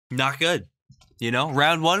Not good. You know,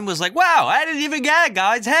 round one was like, wow, I didn't even get it,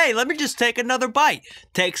 guys. Hey, let me just take another bite.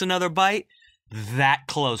 Takes another bite, that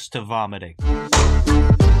close to vomiting.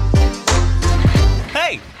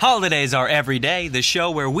 Hey, holidays are every day, the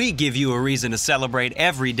show where we give you a reason to celebrate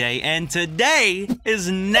every day, and today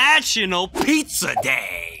is National Pizza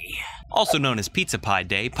Day. Also known as Pizza Pie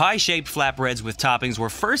Day, pie-shaped flatbreads with toppings were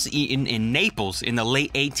first eaten in Naples in the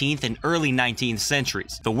late 18th and early 19th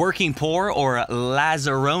centuries. The working poor, or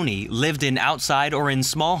lazzaroni, lived in outside or in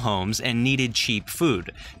small homes and needed cheap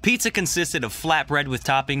food. Pizza consisted of flatbread with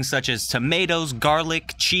toppings such as tomatoes,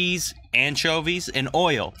 garlic, cheese, anchovies, and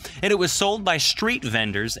oil, and it was sold by street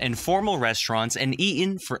vendors and formal restaurants and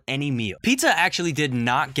eaten for any meal. Pizza actually did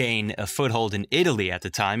not gain a foothold in Italy at the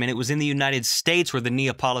time, and it was in the United States where the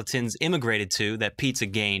Neapolitans immigrated to that pizza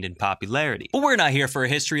gained in popularity. But we're not here for a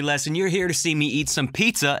history lesson, you're here to see me eat some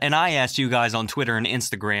pizza, and I asked you guys on Twitter and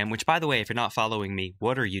Instagram, which by the way, if you're not following me,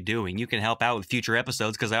 what are you doing? You can help out with future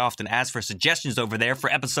episodes because I often ask for suggestions over there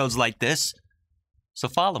for episodes like this, so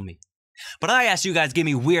follow me. But I asked you guys to give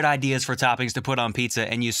me weird ideas for toppings to put on pizza,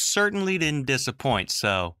 and you certainly didn't disappoint,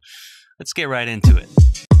 so let's get right into it.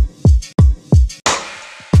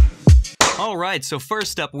 Alright, so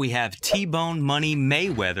first up we have T-Bone Money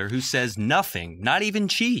Mayweather, who says nothing, not even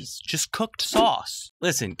cheese, just cooked sauce.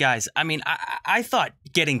 Listen, guys, I mean, I thought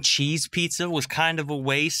getting cheese pizza was kind of a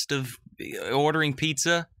waste of ordering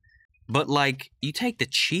pizza, but like, you take the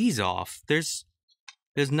cheese off, there's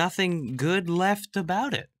nothing good left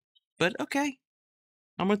about it. But okay,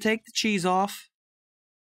 I'm gonna take the cheese off.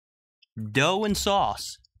 Dough and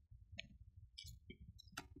sauce.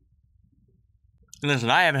 Listen,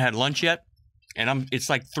 I haven't had lunch yet, and it's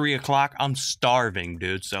like 3 o'clock. I'm starving,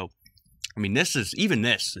 dude. So, I mean, this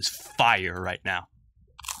is fire right now.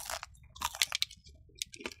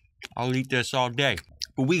 I'll eat this all day,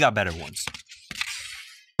 but we got better ones.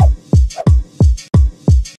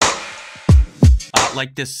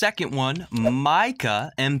 Like the second one,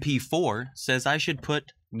 Micah MP4 says I should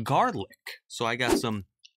put garlic. So I got some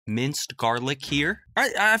minced garlic here.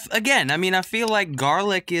 Again, I mean, I feel like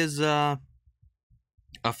garlic is a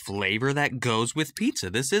flavor that goes with pizza.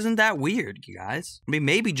 This isn't that weird, you guys. I mean,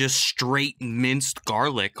 maybe just straight minced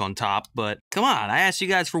garlic on top, but come on, I asked you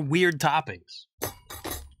guys for weird toppings.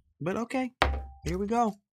 But okay, here we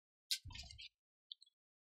go.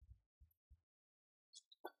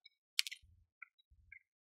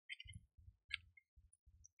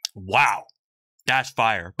 Wow, that's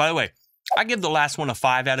fire. By the way, I give the last one a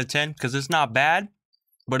 5 out of 10 because it's not bad,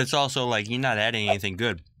 but it's also like you're not adding anything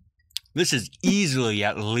good. This is easily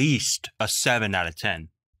at least a 7 out of 10.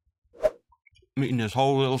 I'm eating this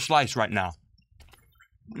whole little slice right now.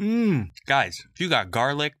 Guys, if you got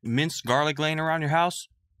garlic, minced garlic laying around your house,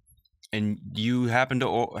 and you happen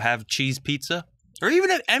to have cheese pizza, or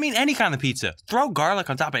even, any kind of pizza, throw garlic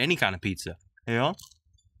on top of any kind of pizza, you know?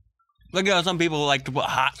 Look at how some people like to put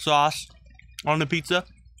hot sauce on the pizza.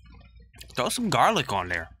 Throw some garlic on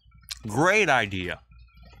there. Great idea.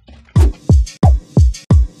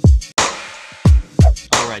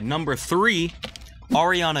 Alright, number 3,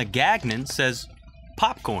 Ariana Gagnon says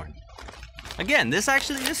popcorn. Again, this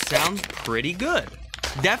sounds pretty good.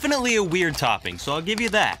 Definitely a weird topping, so I'll give you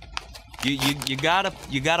that. You got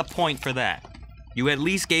a point for that. You at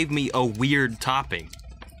least gave me a weird topping.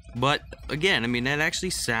 But, again, I mean, that actually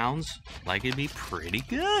sounds like it'd be pretty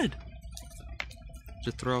good.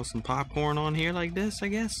 Just throw some popcorn on here like this, I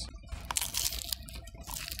guess.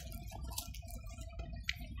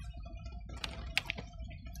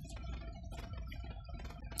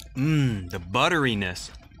 The butteriness.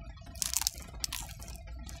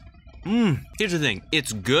 Here's the thing.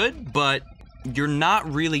 It's good, but you're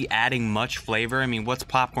not really adding much flavor. I mean, what's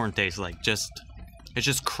popcorn taste like? It's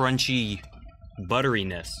just crunchy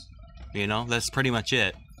butteriness, you know, that's pretty much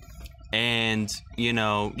it. And you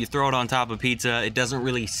know, you throw it on top of pizza, it doesn't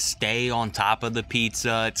really stay on top of the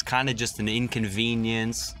pizza. It's kind of just an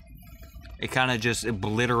inconvenience. It kind of just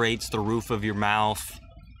obliterates the roof of your mouth.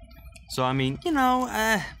 So I mean, you know,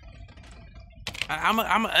 I'm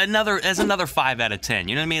another 5 out of 10.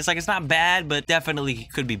 You know what I mean? It's like, it's not bad, but definitely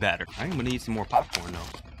could be better. I'm gonna eat some more popcorn though.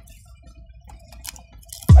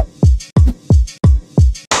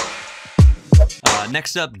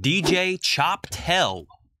 Next up, DJ Chopped Hell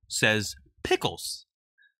says pickles.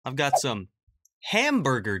 I've got some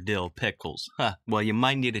hamburger dill pickles. Well, you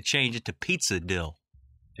might need to change it to pizza dill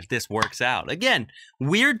if this works out. Again,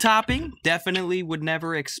 weird topping. Definitely would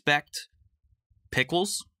never expect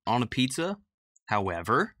pickles on a pizza.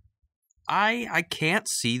 However, I can't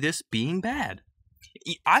see this being bad.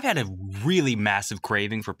 I've had a really massive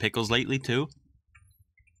craving for pickles lately too.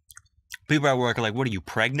 People at work are like, what are you,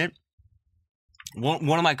 pregnant?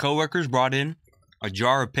 One of my coworkers brought in a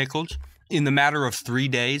jar of pickles. In the matter of 3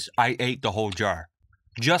 days, I ate the whole jar.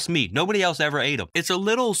 Just me. Nobody else ever ate them. It's a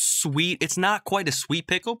little sweet. It's not quite a sweet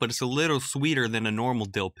pickle, but it's a little sweeter than a normal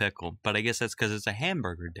dill pickle. But I guess that's because it's a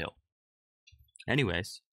hamburger dill.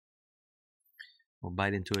 Anyways, we'll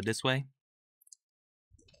bite into it this way.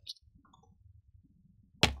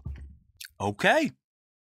 Okay.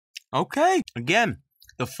 Okay. Again,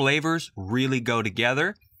 the flavors really go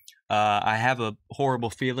together. I have a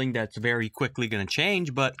horrible feeling that's very quickly going to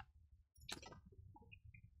change, but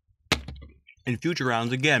in future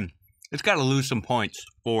rounds, again, it's got to lose some points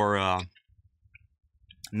for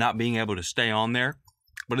not being able to stay on there.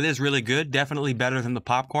 But it is really good. Definitely better than the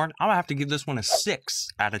popcorn. I'm going to have to give this one a 6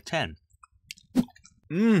 out of 10.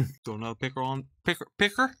 Throw another picker on.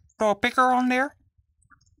 Picker? Throw a picker on there.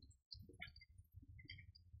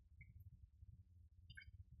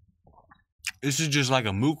 This is just like a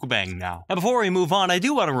mukbang now. Now, before we move on, I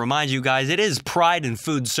do want to remind you guys, it is Pride and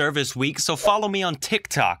Food Service Week, so follow me on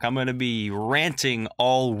TikTok. I'm going to be ranting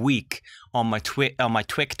all week on my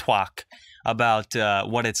TikTok about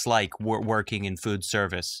what it's like working in food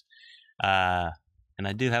service. And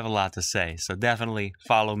I do have a lot to say, so definitely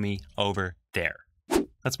follow me over there.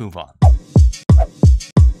 Let's move on.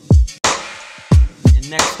 And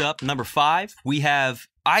next up, number 5, we have...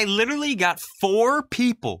 I literally got 4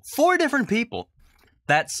 different people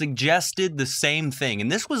that suggested the same thing.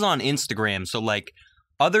 And this was on Instagram, so like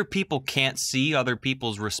other people can't see other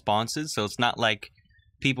people's responses. So it's not like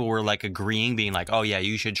people were like agreeing, being like, oh yeah,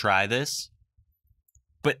 you should try this.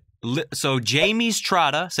 But so Jamie's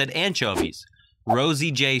Trotta said anchovies.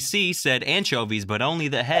 Rosie JC said anchovies, but only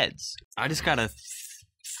the heads. I just got a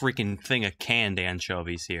freaking thing of canned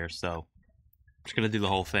anchovies here, so I'm just gonna do the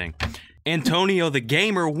whole thing. Antonio the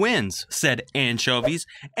Gamer wins, said anchovies.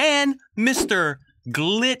 And Mr.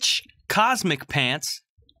 Glitch Cosmic Pants,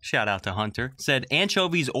 shout out to Hunter, said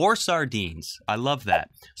anchovies or sardines. I love that.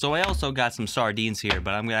 So I also got some sardines here,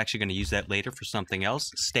 but I'm actually going to use that later for something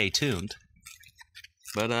else. Stay tuned.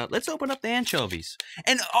 But let's open up the anchovies.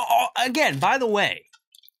 And again, by the way,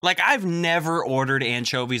 like I've never ordered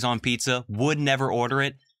anchovies on pizza, would never order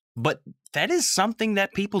it, but that is something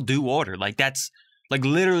that people do order. Like that's... Like,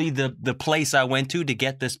 literally, the place I went to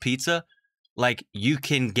get this pizza, like, you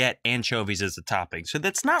can get anchovies as a topping. So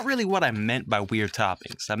that's not really what I meant by weird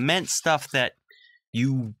toppings. I meant stuff that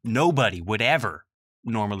nobody would ever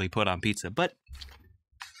normally put on pizza. But,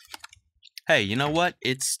 hey, you know what?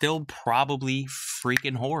 It's still probably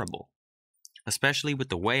freaking horrible. Especially with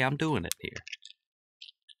the way I'm doing it here.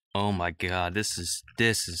 Oh my god, this is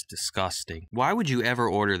disgusting. Why would you ever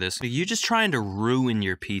order this? Are you just trying to ruin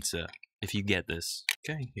your pizza? If you get this.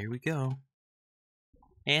 Okay, here we go.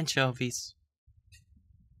 Anchovies.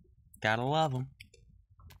 Gotta love them.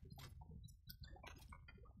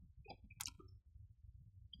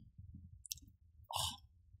 Oh.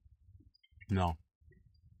 No.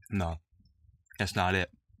 No. That's not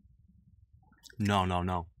it.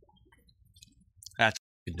 No. That's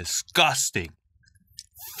disgusting.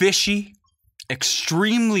 Fishy.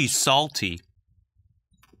 Extremely salty.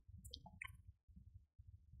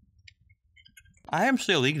 I am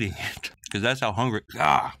still eating it, because that's how hungry...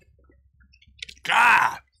 God!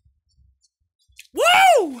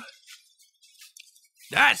 Woo!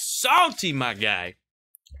 That's salty, my guy.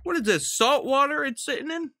 What is this, salt water it's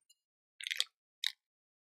sitting in?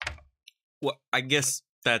 Well, I guess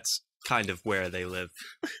that's kind of where they live.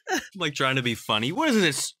 I'm like trying to be funny. What is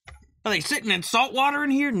this? Are they sitting in salt water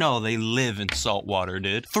in here? No, they live in salt water,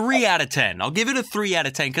 dude. 3 out of 10. I'll give it a 3 out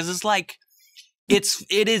of 10, because it's like... It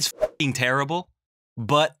is f***ing terrible.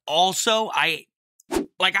 But also, I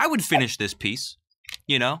would finish this piece,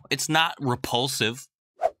 you know? It's not repulsive.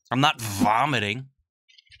 I'm not vomiting.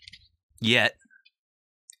 Yet.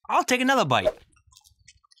 I'll take another bite.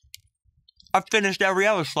 I've finished every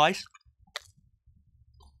other slice.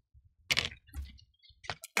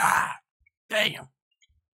 God damn.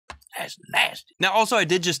 That's nasty. Now, also, I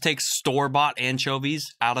did just take store-bought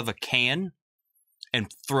anchovies out of a can and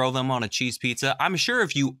throw them on a cheese pizza. I'm sure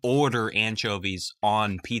if you order anchovies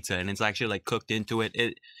on pizza and it's actually like cooked into it,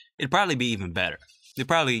 it'd probably be even better. It'd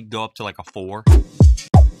probably go up to like a 4.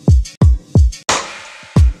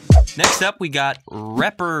 Next up, we got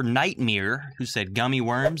Repper Nightmare, who said gummy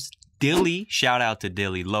worms. Dilly, shout out to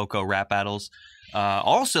Dilly, Loco Rap Battles,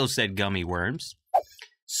 also said gummy worms.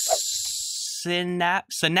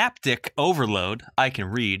 Synaptic Overload, I can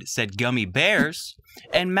read, said gummy bears.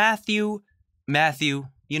 And Matthew,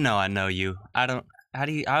 you know I know you. I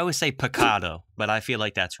always say pecado, but I feel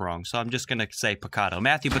like that's wrong. So I'm just going to say pecado.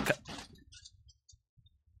 Matthew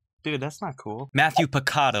Dude, that's not cool. Matthew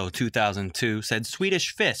Picotto, 2002, said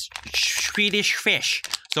Swedish fish. Swedish fish.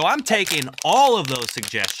 So I'm taking all of those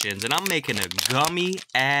suggestions and I'm making a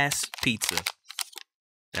gummy-ass pizza.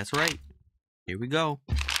 That's right. Here we go.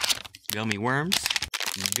 Gummy worms,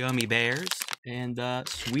 gummy bears, and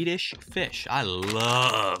Swedish fish. I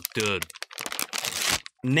love, dude.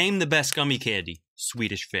 Name the best gummy candy.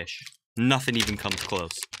 Swedish fish. Nothing even comes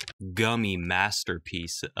close. Gummy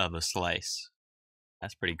masterpiece of a slice.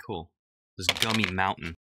 That's pretty cool. This gummy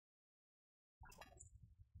mountain.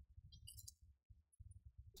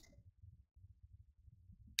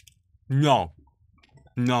 No.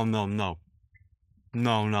 No, no, no.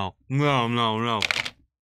 No, no. No, no, no.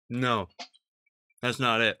 No. That's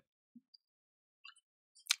not it.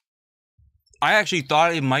 I actually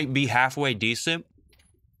thought it might be halfway decent.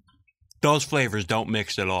 Those flavors don't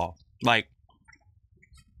mix at all. Like,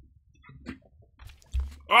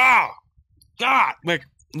 ah, God! Like,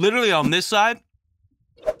 literally on this side,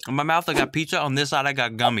 on my mouth I got pizza, on this side I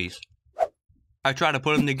got gummies. I try to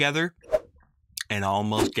put them together, and I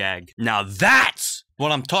almost gagged. Now that's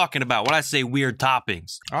what I'm talking about when I say weird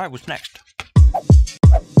toppings. All right, what's next?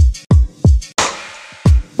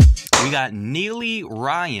 We got Neely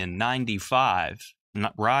Ryan 95.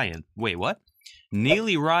 Not Ryan. Wait, what?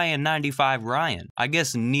 Neely Ryan 95 Ryan. I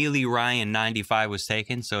guess Neely Ryan 95 was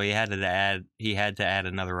taken, so he had to add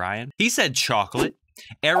another Ryan. He said chocolate.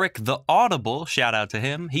 Eric the Audible, shout out to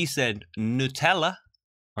him. He said Nutella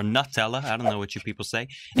or Nutella. I don't know what you people say.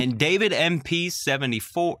 And David MPE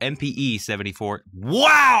 74.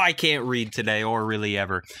 Wow, I can't read today or really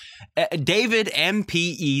ever. David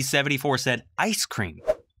MPE 74 said ice cream.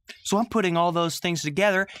 So I'm putting all those things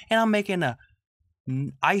together and I'm making a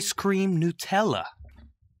ice cream Nutella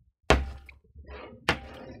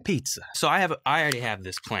pizza. So I already have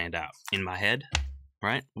this planned out in my head,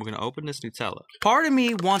 right? We're gonna open this Nutella. Part of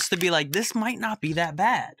me wants to be like, this might not be that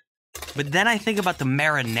bad. But then I think about the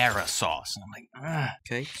marinara sauce and I'm like, ugh.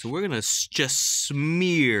 Okay, so we're gonna just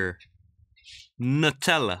smear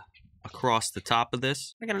Nutella across the top of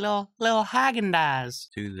this. I got a little Haagen-Dazs.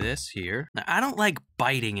 Do this here. Now, I don't like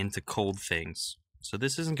biting into cold things, so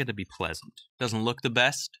this isn't going to be pleasant. Doesn't look the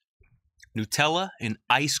best. Nutella and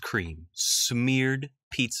ice cream smeared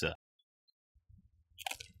pizza.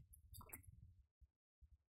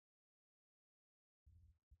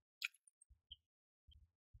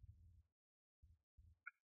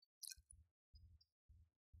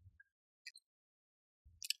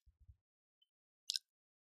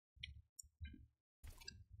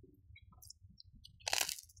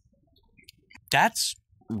 That's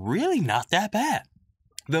really not that bad.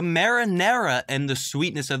 The marinara and the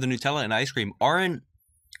sweetness of the Nutella and ice cream aren't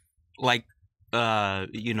like,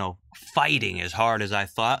 you know, fighting as hard as I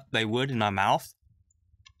thought they would in my mouth.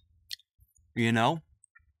 You know?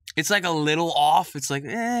 It's like a little off. It's like,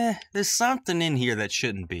 there's something in here that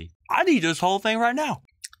shouldn't be. I'd eat this whole thing right now.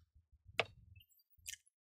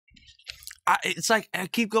 It's like I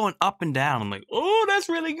keep going up and down. I'm like, oh, that's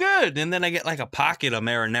really good. And then I get like a pocket of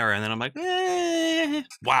marinara. And then I'm like,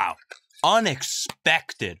 wow.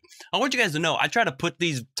 Unexpected. I want you guys to know, I try to put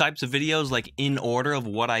these types of videos like in order of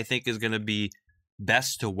what I think is going to be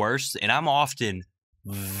best to worst. And I'm often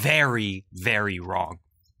very, very wrong.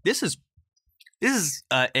 This is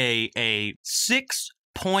a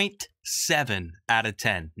 6.7 out of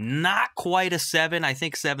 10. Not quite a 7. I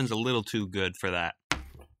think 7's a little too good for that.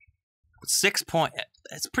 6 point,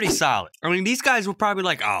 that's pretty solid. I mean, these guys were probably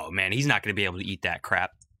like, oh man, he's not going to be able to eat that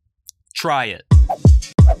crap. Try it.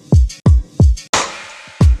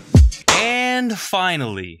 And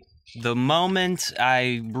finally, the moment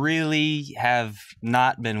I really have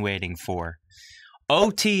not been waiting for.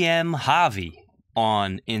 OTM Javi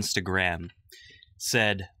on Instagram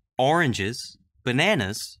said oranges,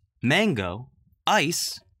 bananas, mango,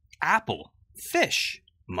 ice, apple, fish,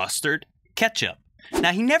 mustard, ketchup.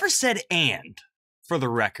 Now, he never said and, for the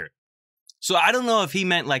record. So I don't know if he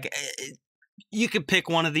meant like, you could pick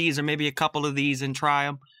one of these or maybe a couple of these and try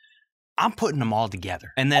them. I'm putting them all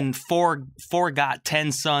together. And then Four Got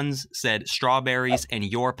 10 Sons said strawberries, and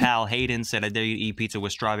your pal Hayden said I dare you to eat pizza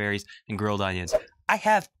with strawberries and grilled onions. I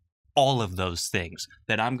have all of those things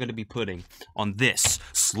that I'm going to be putting on this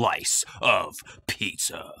slice of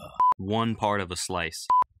pizza. One part of a slice.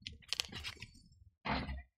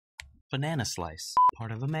 Banana slice.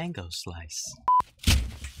 Part of a mango slice.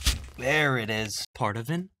 There it is. Part of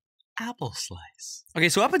an apple slice. Okay,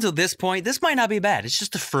 so up until this point, this might not be bad. It's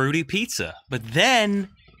just a fruity pizza. But then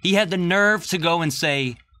he had the nerve to go and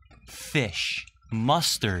say fish,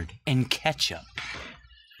 mustard, and ketchup.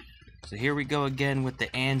 So here we go again with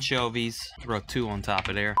the anchovies. Throw 2 on top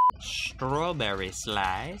of there. Strawberry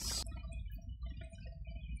slice.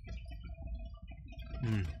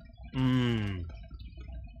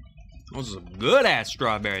 Those are good ass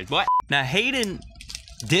strawberries, boy. Now Hayden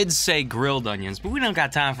did say grilled onions, but we don't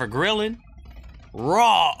got time for grilling.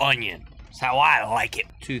 Raw onion. That's how I like it.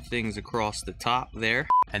 2 things across the top there.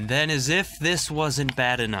 And then as if this wasn't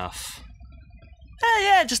bad enough.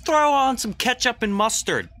 Yeah, just throw on some ketchup and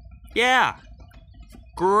mustard. Yeah.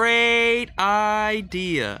 Great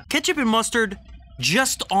idea. Ketchup and mustard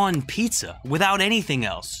just on pizza without anything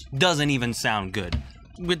else doesn't even sound good.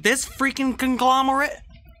 With this freaking conglomerate,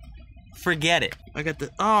 forget it. I got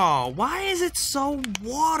the, oh, why is it so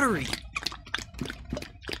watery?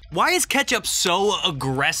 Why is ketchup so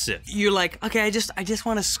aggressive? You're like, okay, I just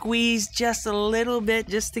want to squeeze just a little bit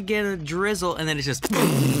just to get a drizzle, and then it's just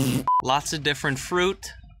lots of different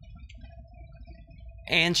fruit,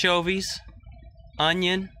 anchovies,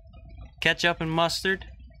 onion, ketchup and mustard.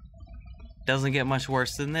 Doesn't get much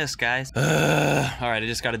worse than this, guys. All right, I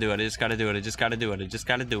just gotta do it. I just gotta do it. I just gotta do it. I just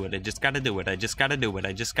gotta do it. I just gotta do it. I just gotta do it.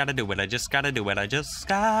 I just gotta do it. I just gotta do it. I just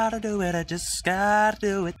gotta do it. I just gotta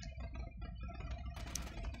do it.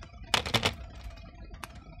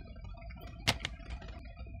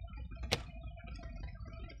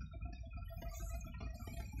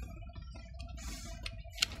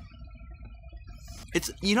 It's,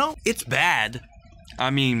 you know, it's bad.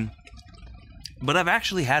 I mean, but I've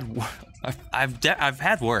actually had, I've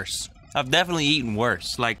had worse. I've definitely eaten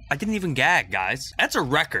worse. Like, I didn't even gag, guys. That's a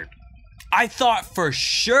record. I thought for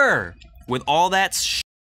sure, with all that shit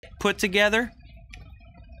put together,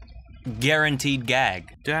 guaranteed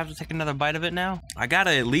gag. Do I have to take another bite of it now? I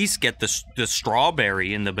gotta at least get the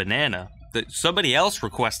strawberry and the banana. Somebody else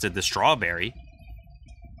requested the strawberry.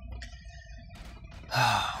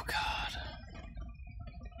 Oh, God.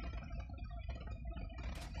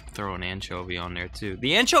 Throw an anchovy on there too.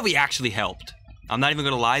 The anchovy actually helped. I'm not even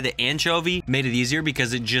gonna lie, the anchovy made it easier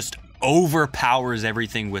because it just overpowers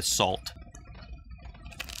everything with salt.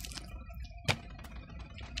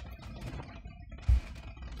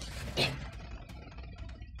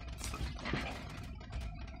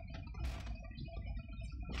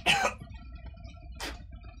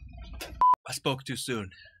 I spoke too soon.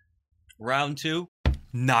 Round 2,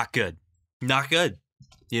 not good. Not good.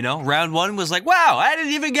 You know, round 1 was like, wow, I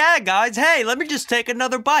didn't even gag, guys. Hey, let me just take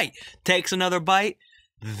another bite. Takes another bite,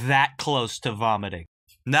 that close to vomiting.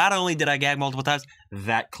 Not only did I gag multiple times,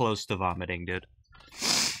 that close to vomiting, dude.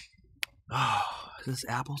 Oh, is this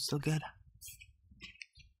apple still good?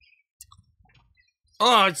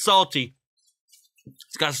 Oh, it's salty.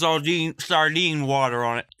 It's got sardine water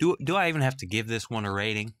on it. Do I even have to give this one a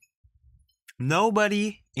rating?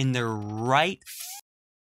 Nobody in their right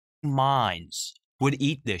minds would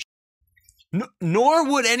eat this. Nor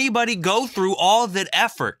would anybody go through all that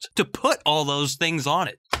effort to put all those things on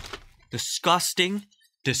it. Disgusting,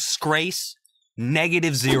 disgrace,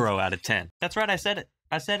 -0 out of 10. That's right, I said it.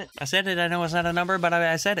 I said it. I said it. I know it's not a number, but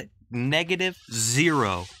I said it.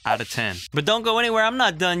 -0 out of 10. But don't go anywhere. I'm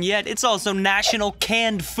not done yet. It's also National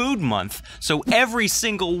Canned Food Month. So every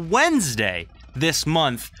single Wednesday this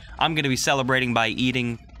month, I'm going to be celebrating by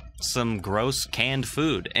eating some gross canned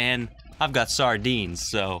food. And I've got sardines,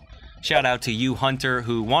 so shout out to you, Hunter,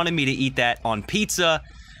 who wanted me to eat that on pizza,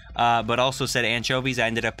 but also said anchovies. I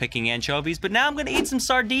ended up picking anchovies, but now I'm gonna eat some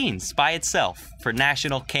sardines by itself for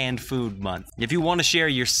National Canned Food Month. If you want to share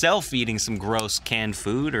yourself eating some gross canned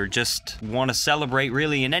food or just want to celebrate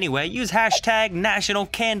really in any way, use hashtag National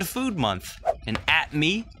Canned Food Month and at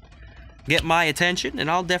me, get my attention,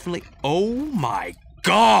 and I'll definitely, oh my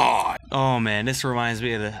God. Oh man, this reminds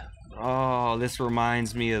me of the,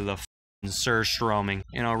 surstroming,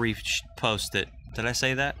 and I'll repost it. Did I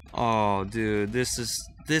say that? Oh, dude,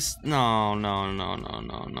 no.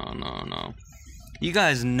 You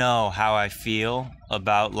guys know how I feel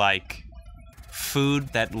about, like,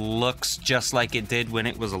 food that looks just like it did when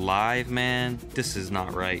it was alive, man. This is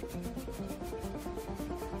not right.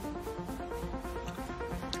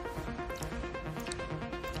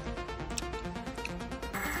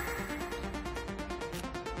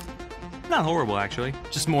 Not horrible, actually.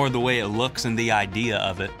 Just more the way it looks and the idea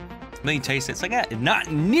of it. Then you taste it, it's like, not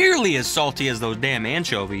nearly as salty as those damn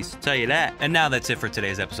anchovies, I'll tell you that. And now that's it for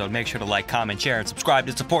today's episode. Make sure to like, comment, share, and subscribe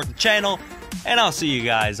to support the channel. And I'll see you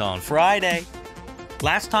guys on Friday.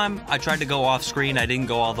 Last time I tried to go off screen, I didn't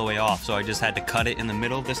go all the way off, so I just had to cut it in the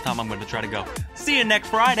middle. This time I'm going to try to go. See you next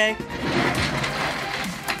Friday.